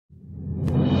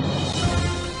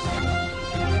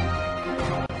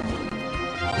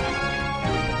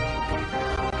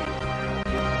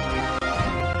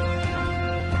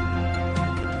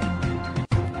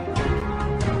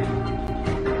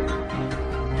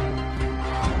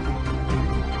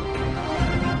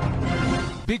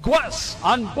Bigwas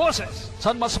ang boses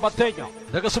San Mas Mateño,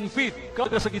 nagasumpit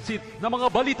kag sagitsit na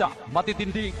mga balita,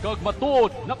 matitindi kag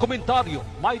matuod na komentaryo,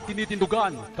 may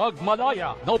tinitindugan kag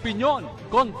malaya na opinyon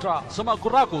kontra sa mga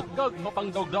kurakot kag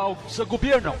mapangdawdaw sa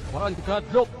gobyerno. Warang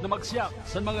kadlok na magsiyak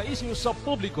sa mga isyu sa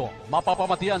publiko,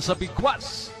 mapapamatian sa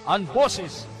Bigwas ang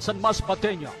boses San Mas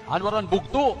Mateño. Anwaran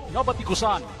bugto na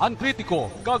batikusan ang kritiko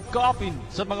kag kaapin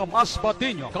sa mga Mas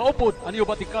Mateño. Kaupod ang iyo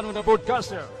Batikano na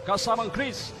broadcaster kasamang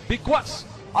Cris, Bigwas,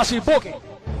 Asebuque.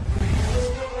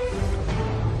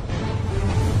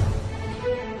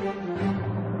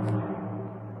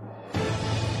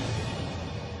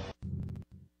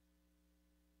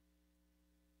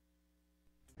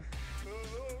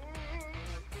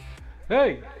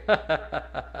 Hey!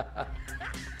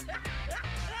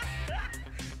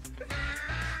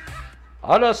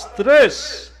 Alas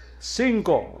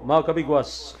 3:05 mga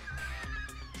kabigwas.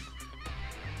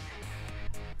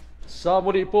 Sa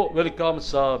muli po, welcome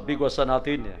sa Bigwasan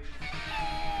natin.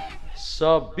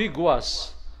 Sa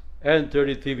Bigwas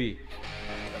Internet TV.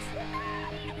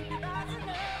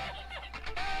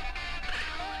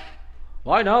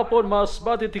 May hapon mas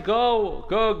batitikaw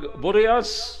kag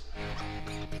Boreas.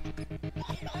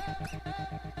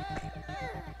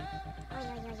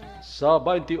 Sa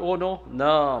 21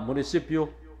 na munisipyo,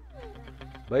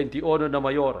 21 na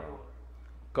mayor,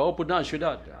 kaupod na ang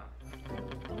syudad.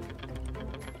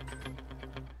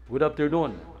 Good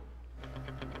afternoon.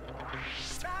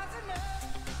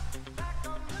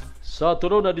 Sa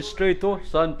tulo na distrito,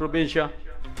 saan probinsya?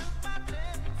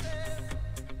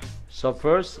 Sa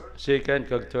 1st, 2nd,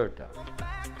 kag 3rd.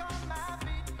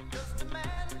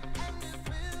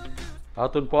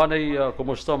 Aton po anay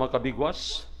kumusta mga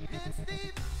kabigwas?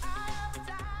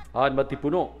 An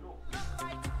matipuno.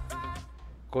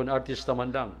 Kung artista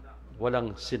man lang,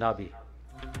 walang sinabi.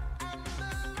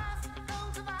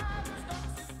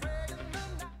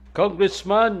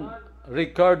 Congressman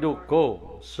Ricardo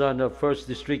Co. sa 1st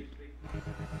District.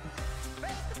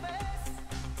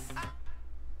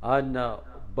 An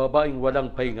babaeng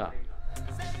walang pahinga.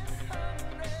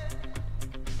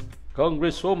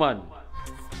 Congresswoman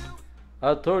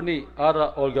Attorney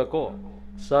Ara Olga Co.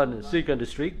 sa 2nd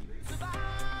District.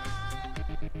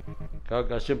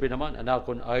 Kag siyempre naman,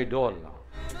 anakon idol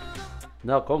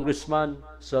na congressman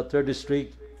sa 3rd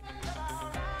District,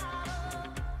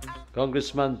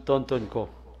 Congressman Tonton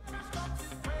Ko.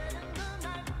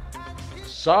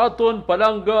 Sa aton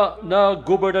palangga na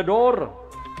gobernador,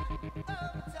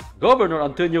 Governor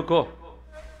Antonio Ko.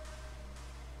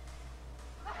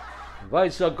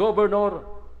 Vice Governor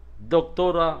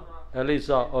Doktora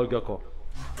Elisa Olga Ko.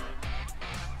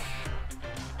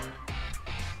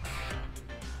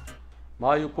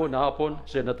 Maayo po na hapon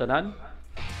sa natanan.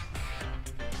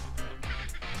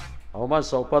 Aman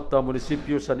sa upat na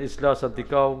munisipyo San Isla,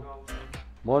 Santicao,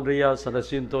 Monria, San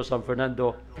Jacinto, San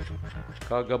Fernando,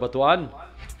 Cagabatuan.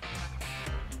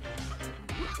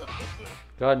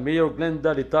 Kan Mayor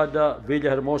Glenda Litada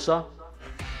Villahermosa,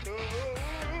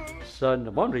 San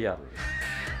Monreal.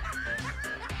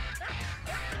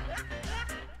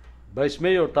 Vice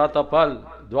Mayor Tata Pal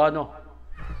Duano.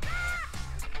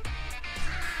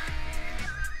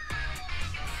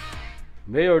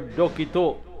 Mayor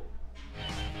Dokito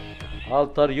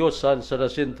Altariosan San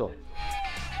Jacinto.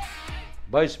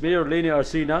 Vice Mayor Leni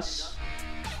Arsinas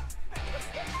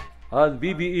and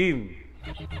BBM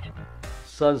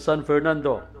San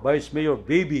Fernando, Vice Mayor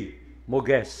Baby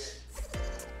Moges.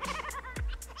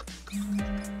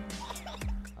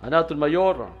 Anaton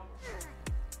Mayor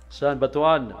San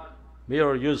Batuan,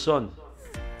 Mayor Yunson.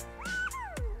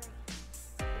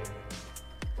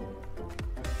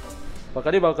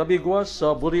 Pakaliba kabigwas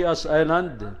sa Burias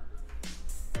Island,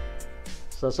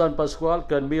 sa San Pascual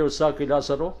kan Mayor Saki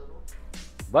Lazaro,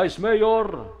 Vice Mayor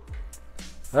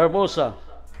Hermosa.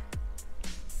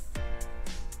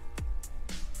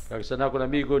 Kag sa nakon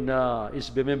amigo na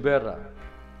ISB member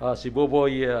si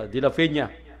Boboy de la Peña.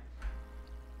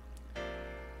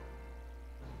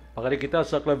 Pakalikita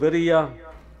sa Claveria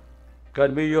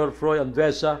kan Mayor Froy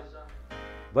Andresa,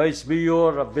 Vice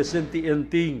Mayor Vicente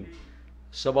Enting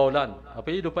Sabaw lang.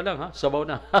 Apelido pa lang ha? Sabaw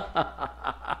na.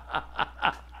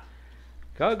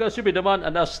 Kagasubi naman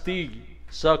ang astig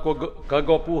sa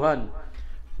kagapuhan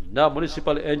na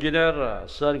Municipal Engineer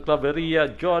San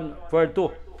Claveria John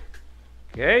Puerto.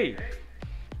 Okay.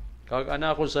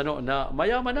 Kag-anak ko sa na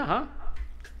mayaman na ha?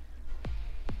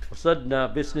 Usad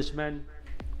na businessman.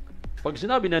 Pag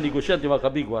sinabi na negosyante mga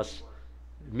kabigwas,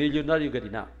 milyonaryo gani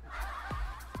na.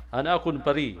 Anak ko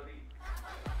pari.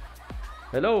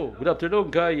 Hello, good afternoon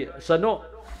kay Sano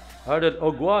Arden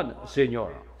Ogwan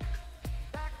Senior.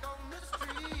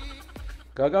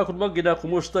 Kag ako man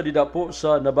ginakumusta dida po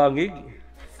sa Nabangig.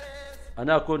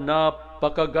 Anak ko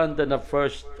napakaganda na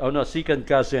second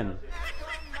cousin.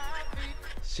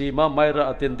 Si Ma'am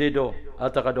Myra Atendido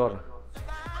Atacador.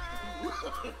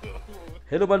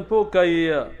 Hello man po kay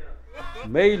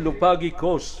May Lupagi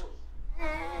Coast.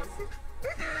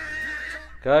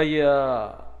 Kay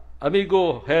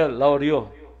amigo Hel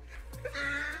Laurio.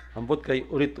 Ambot kay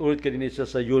ulit-ulit kanina siya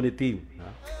sa Unity.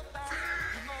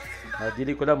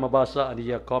 Dili ko lang mabasa ang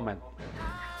iya comment.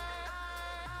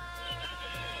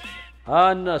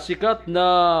 Ang sikat na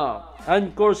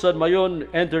anchor sa Mayon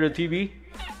Internet TV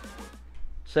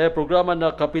sa programa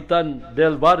na Kapitan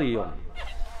Del Barrio.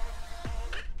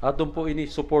 Atong po ini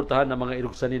suportahan ng mga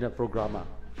irugsanin na programa.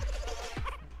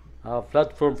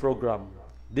 Platform program,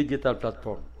 digital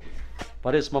platform.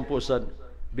 Pares man po sa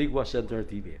Bigwas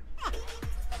Internet TV.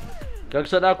 Kag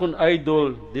sa akong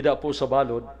idol dida po sa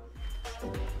balod,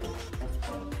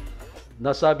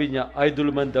 nasabi niya,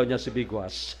 idol man daw niya si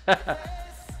Bigwas.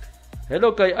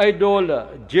 Hello kay idol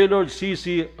J-Lord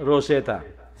CC Rosetta.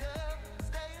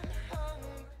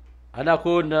 Anak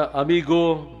ko na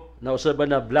amigo na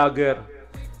usaban na vlogger,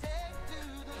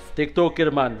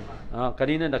 TikToker man.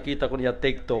 Kanina nakita ko niya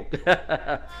TikTok.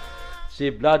 Si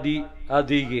Bloody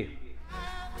Adigi.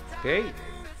 Okay?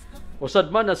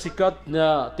 Usad man na sikat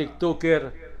na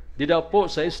TikToker dida po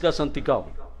sa Isla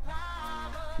Santiago.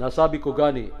 Nasabi ko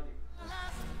gani,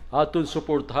 aton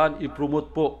suportahan,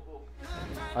 i-promote po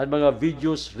ang mga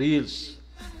videos, reels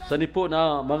sa po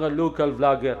na mga local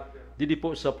vlogger didi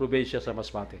po sa probinsya sa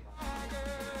Masbate.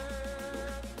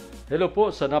 Hello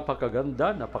po sa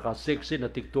napakaganda, napaka-sexy na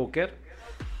TikToker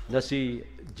na si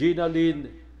Ginaline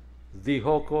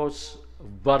Vihocos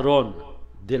Baron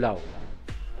Dilaw.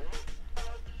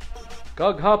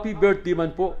 Kag happy birthday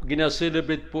man po,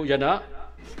 gina-celebrate po yan na.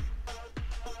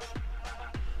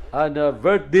 Ang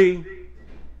birthday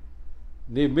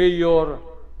ni Mayor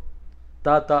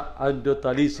Tata Ando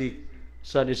Talisik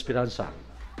San Esperanza.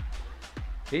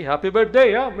 Okay, happy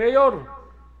birthday Mayor!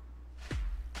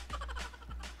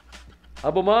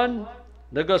 Abo man,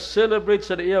 nag-celebrate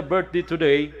sa iya birthday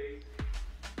today,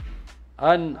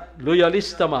 ang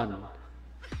loyalista man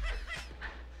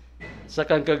sa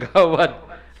kang kagawad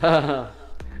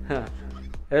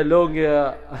Elong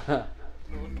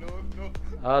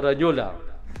Aranyola.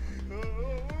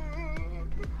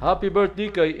 Happy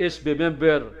birthday kay SB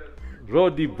member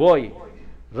Rodi Boy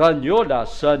Ranyola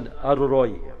San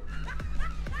Aruroy.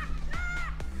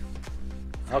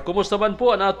 Kumusta man po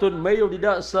ang aton mayor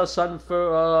dida sa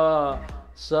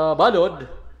sa Balod,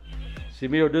 si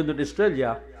Mayor Dundon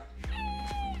Estrella.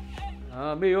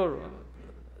 Mayor,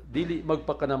 dili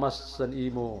magpakanamas san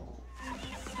imo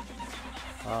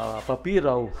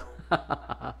papiraw.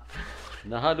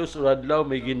 Na halos uradlaw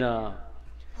may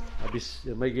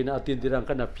ginaatindiran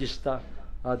ka na pista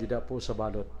dida po sa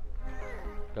Balod.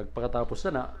 Kag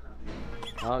pagkatapos na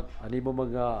ani mo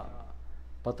mga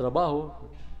patrabaho,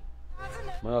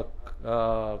 mga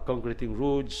concreting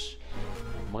roads,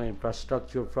 mga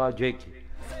infrastructure project,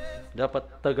 dapat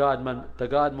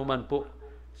tagaan mo man po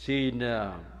sin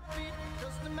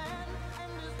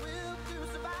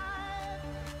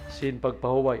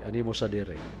pagpahuway ani mo sa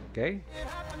dire. Okay?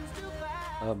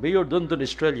 Mayor Dundon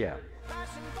Estrella.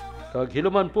 Kag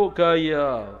hiluman po kay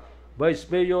Vice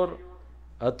Mayor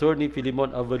Attorney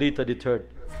Filimon Avalita III.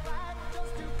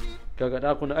 Kag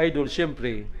ako na idol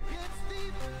siyempre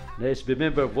na SB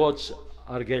member Votes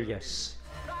Argelias.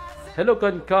 Hello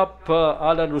kan Kap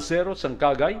Alan Rosero sang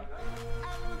Kagay.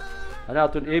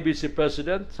 Anaton ABC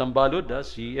President Sambalod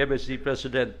si ABC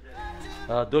President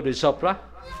Dodoy Sapra.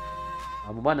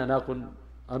 Amo man anakon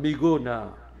amigo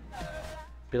na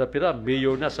pira-pira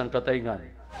mayor na sang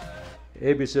Katayngan.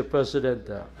 ABC President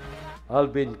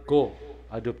Alvin Co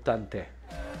Adoptante.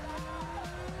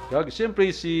 Kag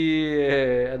siyempre si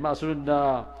ang masunod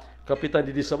na kapitan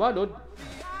didi sa Balod,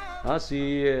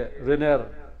 si Renner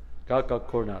Kakag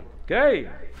Cornal. Okay.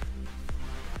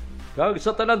 Kag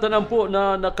sa tanan-tanan po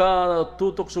na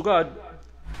nakatutok sugad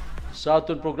sa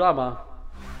aton programa,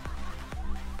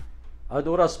 ang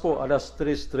oras po alas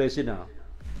 3:13 na.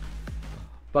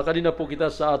 Pakanina po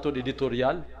kita sa aton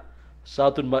editorial,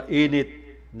 sa aton mainit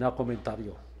na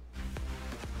komentaryo.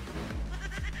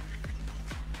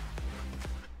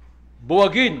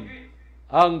 Buwagin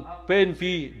ang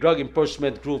PNP-Drug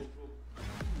Enforcement Group.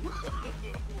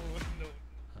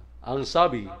 Ang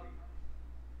sabi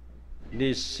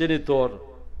ni Senator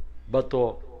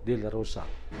Bato de la Rosa.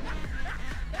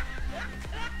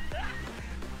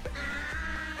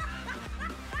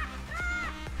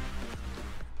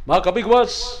 Mga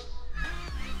kabigwas,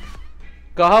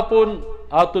 kahapon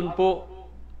aton po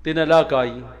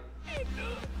tinalakay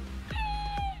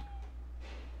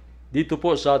dito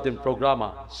po sa ating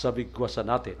programa sa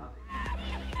Bigwasan natin.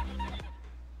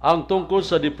 Ang tungkol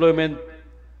sa deployment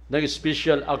ng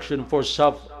Special Action Force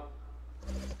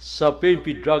sa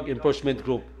PNP-Drug Enforcement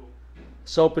Group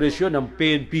sa operasyon ng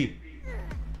PNP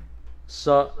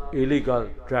sa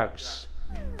illegal drugs.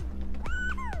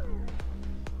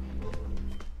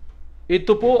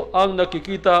 Ito po ang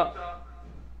nakikita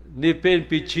ni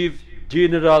PNP Chief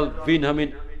General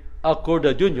Benjamin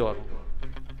Acorda Jr.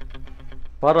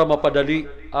 para mapadali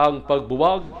ang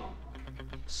pagbuwag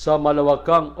sa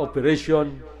malawakang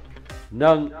operasyon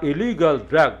ng illegal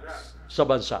drugs sa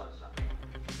bansa.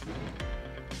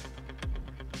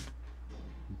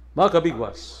 Mga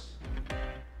kabigwas,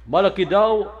 malaki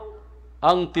daw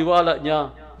ang tiwala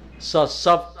niya sa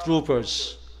SAP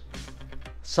troopers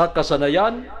sa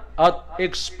kasanayan at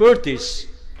expertise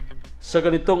sa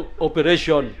ganitong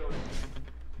operasyon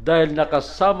dahil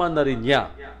nakasama na rin niya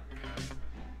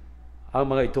ang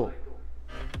mga ito.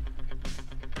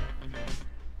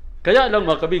 Kaya lang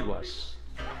mga kabigwas,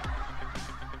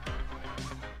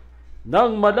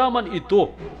 nang malaman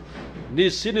ito ni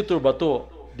Senator Bato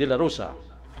de la Rosa,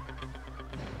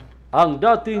 ang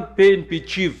dating PNP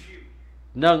chief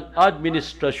ng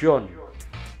administrasyon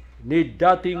ni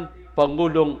dating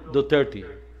Pangulong Duterte,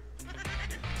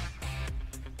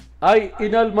 ay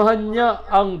inalmahan niya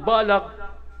ang balak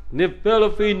ni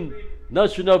Philippine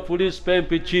National Police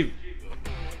PNP Chief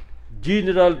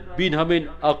General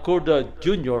Benjamin Acorda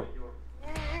Jr.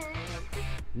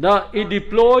 na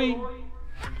i-deploy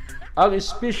ang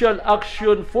Special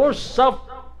Action Force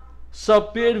sa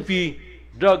PNP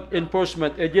Drug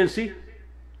Enforcement Agency.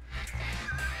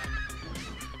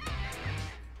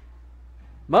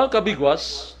 Mga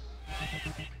kabigwas,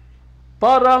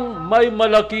 parang may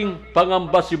malaking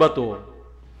pangamba si Bato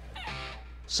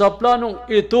sa planong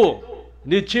ito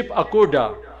ni Chief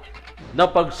Acorda na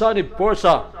pagsanib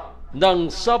porsa ng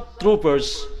SAP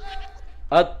troopers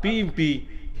at PNP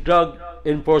Drug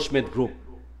Enforcement Group.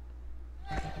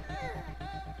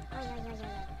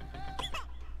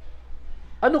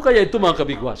 Ano kaya ito mga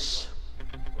kabigwas?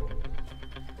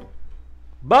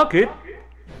 Bakit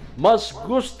mas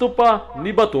gusto pa ni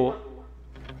Bato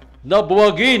na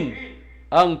buwagin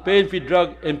ang PNP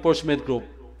Drug Enforcement Group?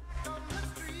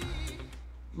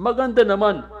 Maganda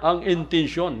naman ang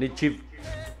intensyon ni Chief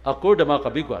Acorda mga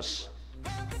kabigwas.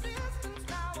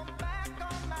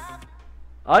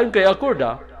 Ayon kay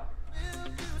Acorda,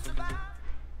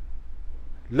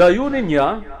 layunin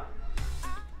niya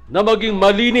na maging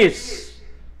malinis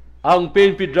ang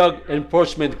PNP Drug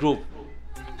Enforcement Group.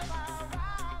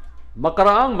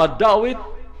 Makaraang madawit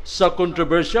sa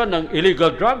kontrobersya ng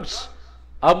illegal drugs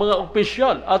ang mga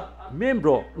opisyal at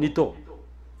membro nito.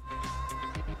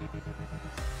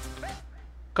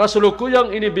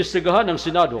 Kasalukuyang inimbestigahan ng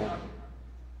Senado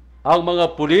ang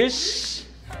mga pulis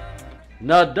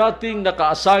na dating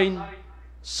naka-assign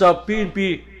sa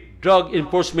PNP Drug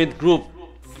Enforcement Group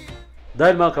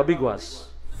dahil mga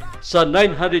kabigwas, sa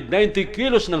 990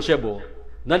 kilos ng shabu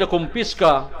na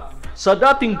nakumpiska sa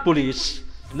dating pulis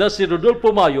na si Rodolfo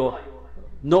Mayo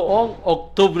noong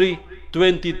Oktubre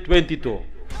 2022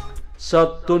 sa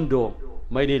Tondo,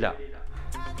 Maynila.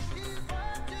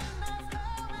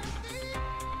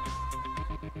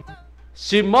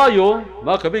 Si Mayo,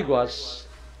 mga kabigwas,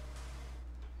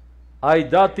 ay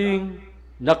dating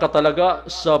nakatalaga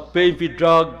sa PNP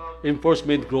Drug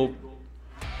Enforcement Group.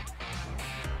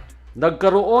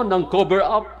 Nagkaroon ng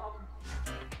cover-up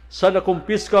sa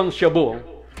nakumpiskang shabu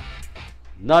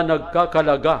na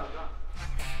nagkakalaga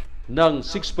ng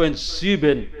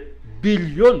 6.7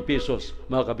 bilyon pesos,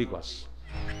 mga kabigwas.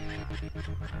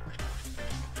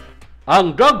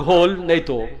 Ang drug haul na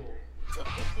ito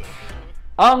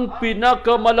ang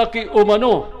pinakamalaki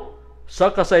umano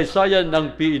sa kasaysayan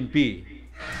ng PNP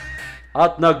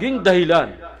at naging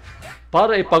dahilan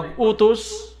para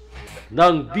ipag-utos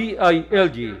ng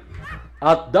DILG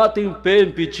at dating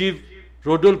PNP Chief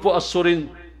Rodolfo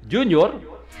Asorin Jr.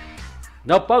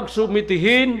 na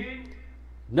pagsumitihin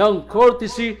ng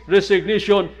courtesy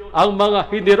resignation ang mga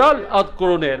general at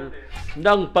koronel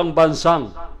ng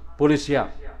pangbansang pulisya.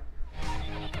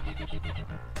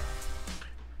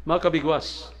 Mga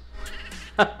kabigwas,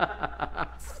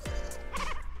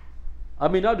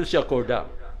 aminado si Acorda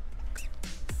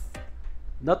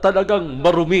na talagang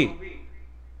marumi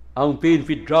ang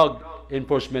PNP Drug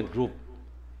Enforcement Group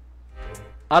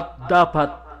at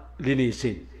dapat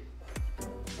linisin.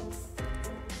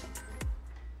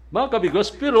 Mga kabigwas,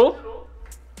 pero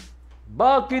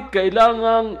bakit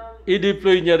kailangang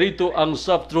i-deploy niya rito ang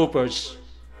SAP troopers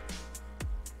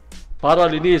para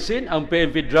linisin ang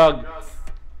PNP Drug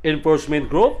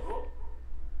Enforcement Group?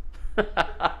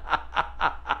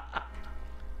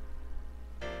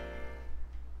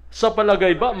 Sa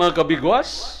palagay ba, mga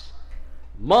kabigwas,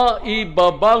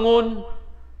 maibabangon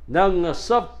ng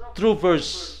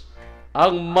sub-troopers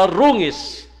ang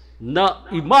marungis na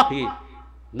imahe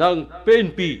ng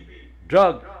PNP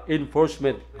Drug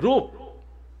Enforcement Group?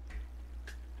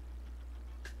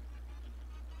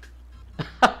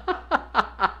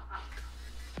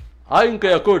 Ayon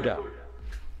kay Acorda,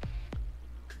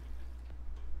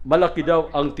 malaki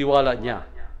daw ang tiwala niya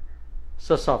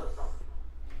sa SAP.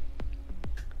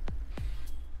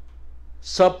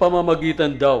 Sa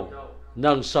pamamagitan daw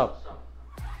ng SAP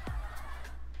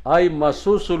ay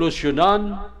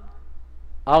masusolusyonan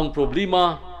ang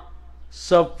problema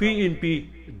sa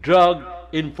PNP Drug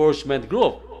Enforcement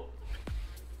Group.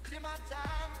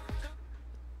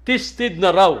 Tested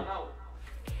na raw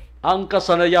ang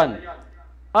kasanayan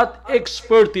at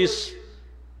expertise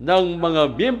ng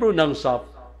mga miyembro ng SAP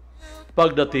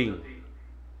pagdating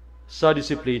sa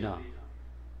disiplina.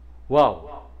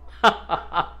 Wow!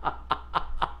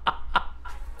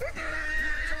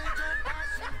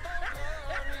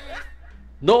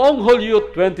 Noong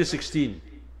Hulyo 2016,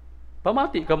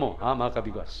 pamati ka mo, ha, mga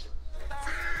kabigwas.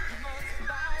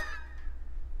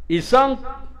 Isang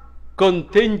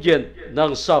contingent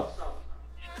ng SAP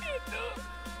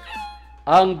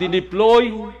ang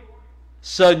dineploy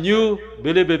sa New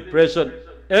Bilibid Prison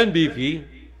NBP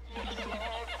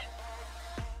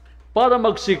para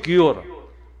mag-secure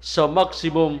sa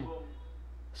maximum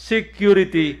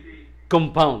security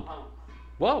compound.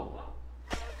 Wow!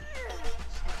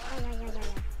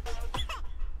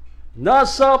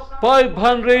 Nasa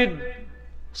 500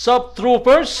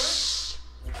 sub-troopers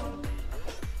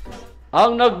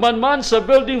ang nagmanman sa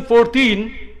Building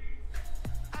 14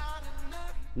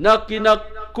 na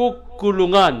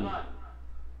kinakukulungan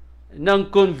ng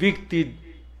convicted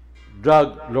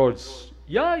drug lords.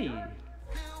 Yay!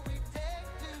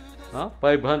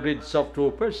 500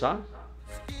 sub-troopers, ha?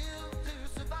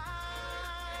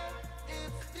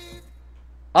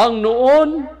 Ang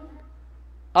noon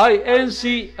ay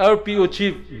NCRPO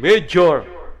Chief Major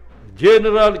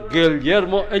General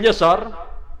Guillermo Enyasar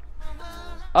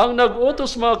ang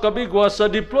nag-utos, mga kabigwas,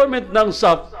 sa deployment ng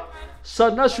SAP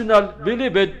sa National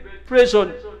Bilibid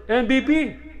Prison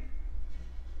NBP.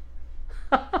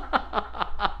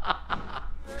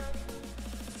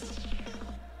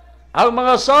 Ang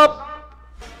mga SAP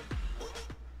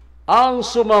ang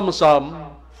sumamsam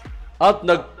at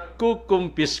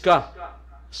nagkukumpiska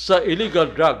sa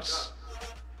illegal drugs,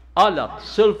 alak,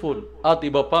 cellphone at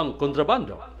iba pang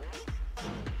kontrabando.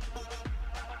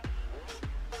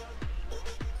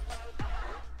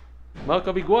 Mga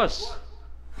kabigwas,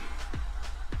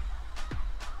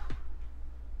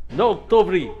 no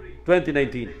October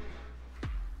 2019,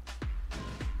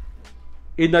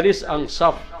 inalis ang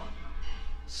SAP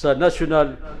sa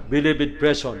National Bilibid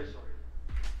Prison.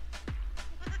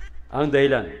 Ang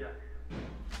dahilan,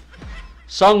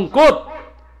 sangkot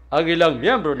ang ilang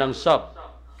miyembro ng SAP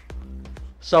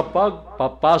sa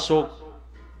pagpapasok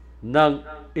ng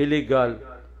illegal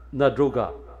na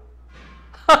droga.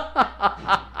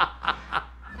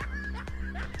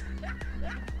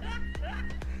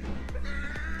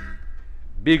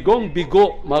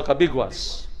 Bigong-bigo, mga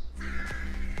kabigwas,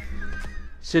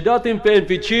 si dating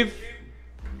PNP Chief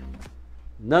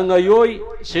na ngayoy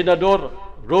Senador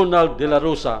Ronald de la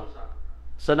Rosa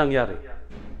sa nangyari.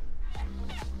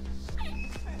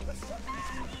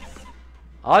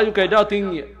 Ayon kay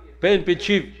dating PNP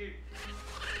Chief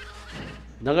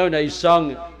na ngayon na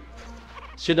isang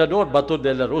Senador Bato de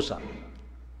la Rosa,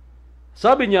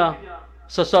 sabi niya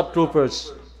sa sub-troopers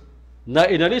na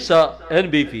inalis sa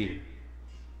NBP,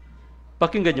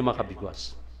 pakinggan niyo, mga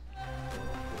kabigwas,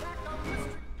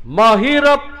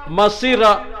 mahirap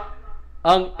masira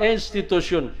ang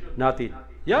institusyon natin.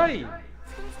 Yay!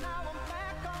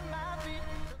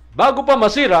 Bago pa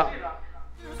masira,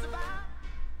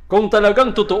 kung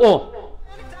talagang totoo,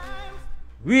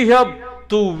 we have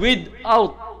to weed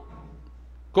out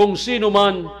kung sino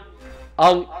man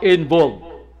ang involved.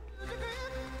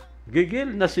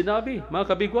 Gigil na sinabi,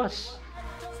 mga kabigwas,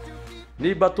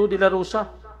 ni Bato de la Rosa.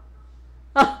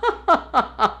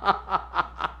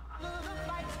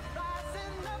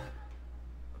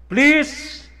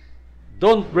 Please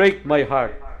don't break my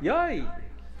heart. Yay!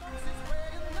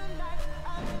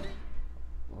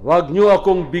 Huwag niyo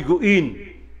akong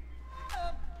biguin.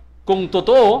 Kung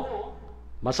totoo,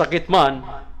 masakit man,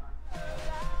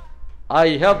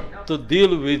 I have to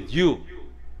deal with you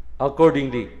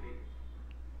accordingly.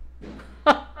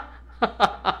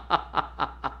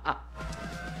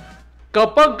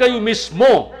 Kapag kayo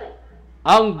mismo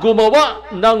ang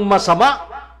gumawa ng masama,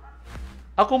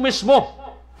 ako mismo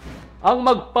ang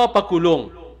magpapakulong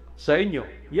sa inyo.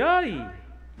 Yay!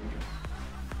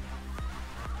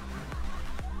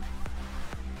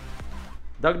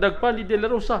 Dagdag pa ni De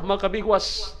La Rosa, mga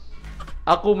kabigwas,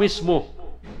 ako mismo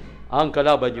ang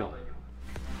kalaban nyo.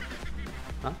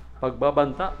 Ha?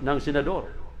 Pagbabanta ng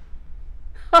senador.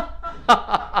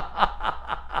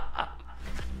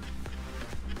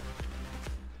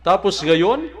 Tapos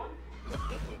ngayon,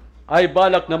 ay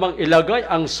balak namang ilagay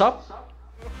ang SAP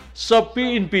sa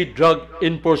PNP-Drug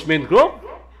Enforcement Group?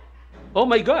 Oh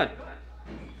my God!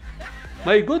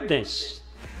 My goodness!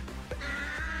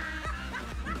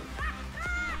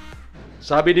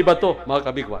 Sabi ni Bato, mga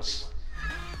kabigwas,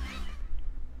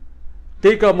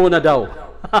 tika muna daw.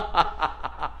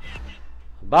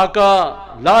 Baka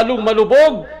lalong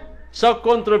malubog sa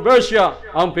kontrobersya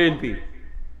ang PNP.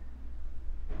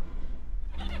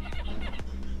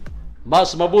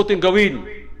 Mas mabuting gawin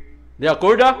ni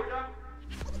Acorda,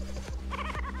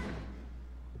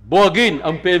 buwagin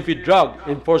ang PNP-Drug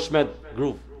Enforcement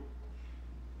Group.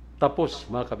 Tapos,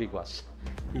 mga kabigwas.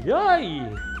 Yay!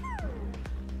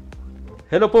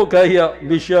 Hello po kay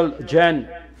Michelle Jan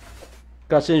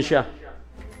Kasensya.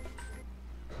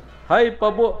 Hi,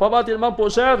 pabati naman po,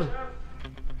 sir.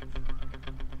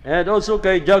 And also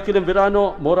kay Jacqueline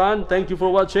Verano Moran, thank you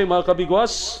for watching, mga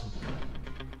kabigwas.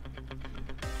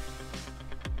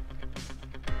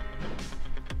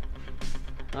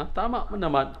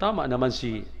 Tama naman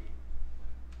si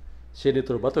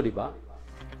Senator Bato, di ba?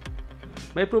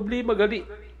 May problema gali.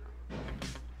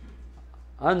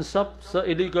 Ansap sa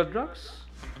illegal drugs.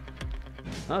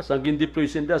 Sang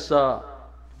gindeploy sinda sa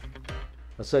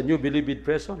New Bilibid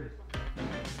Prison.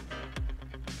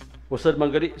 Usad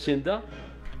manggali sinda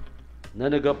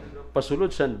na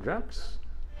nagapasulod sa drugs.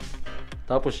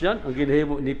 Tapos yan, ang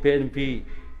ginahimo ni PNP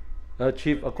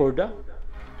Chief Acorda,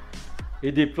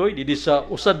 i-deploy di sa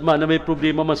usad man na may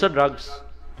problema man sa drugs.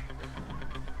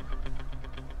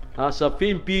 Sa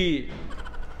PNP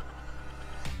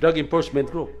Drug Enforcement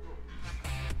Group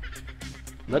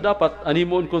na dapat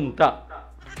animon konta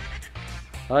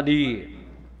ni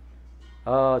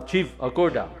Chief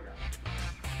Acorda.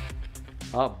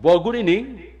 Buwagon ini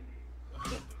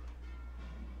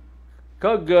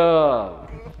kag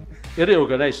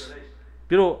i-reorganize,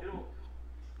 pero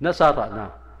nasara na.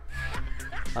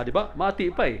 Di ba? Mati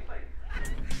pa eh.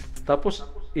 Tapos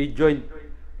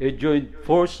i-join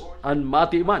force and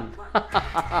mati man.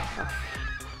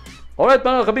 Alright,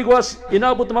 mga kabigwas,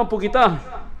 inabot naman po kita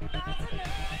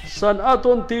sa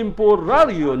aton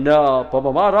temporaryo na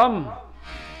pamamaram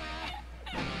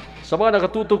sa mga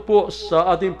nakatutok po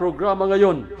sa ating programa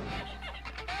ngayon.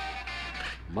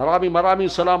 Maraming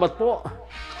salamat po.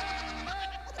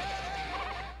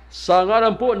 Sa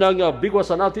ngalan po ng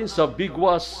bigwasan natin sa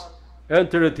Bigwas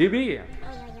Internet TV,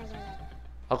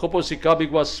 ako po si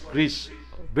Kabigwas Cris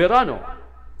Verano,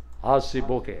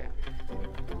 Asebuque.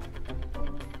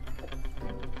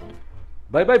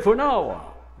 Bye-bye for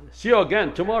now. See you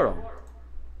again tomorrow.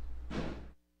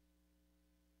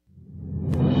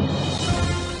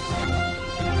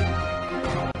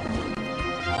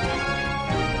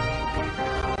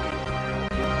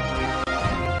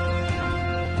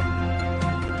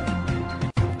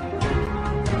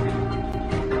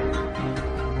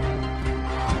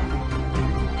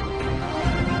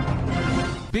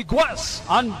 Bigwas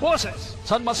ang boses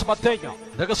san mas matenya,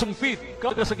 nagasungpit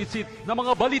kag nasagitsit na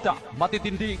mga balita,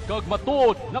 matitindi kag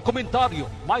matuod na komentaryo,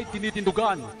 may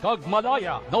tinitindugan kag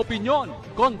malaya na opinyon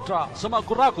kontra sa mga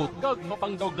kurakot kag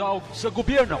mapangdawdaw sa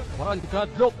gobyerno. Waran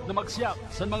kadlok na magsiyak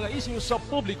sa mga isyu sa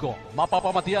publiko,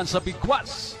 mapapamatian sa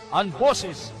Bigwas ang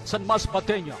boses san mas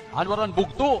matenya. Anwaran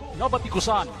bugto na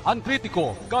batikusan ang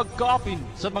kritiko kag kaapin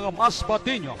sa mga mas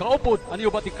batenya. Kaupod ang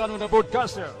iyo Vaticano na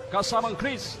broadcaster kasamang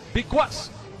Cris,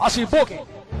 Bigwas,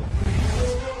 Asebuque.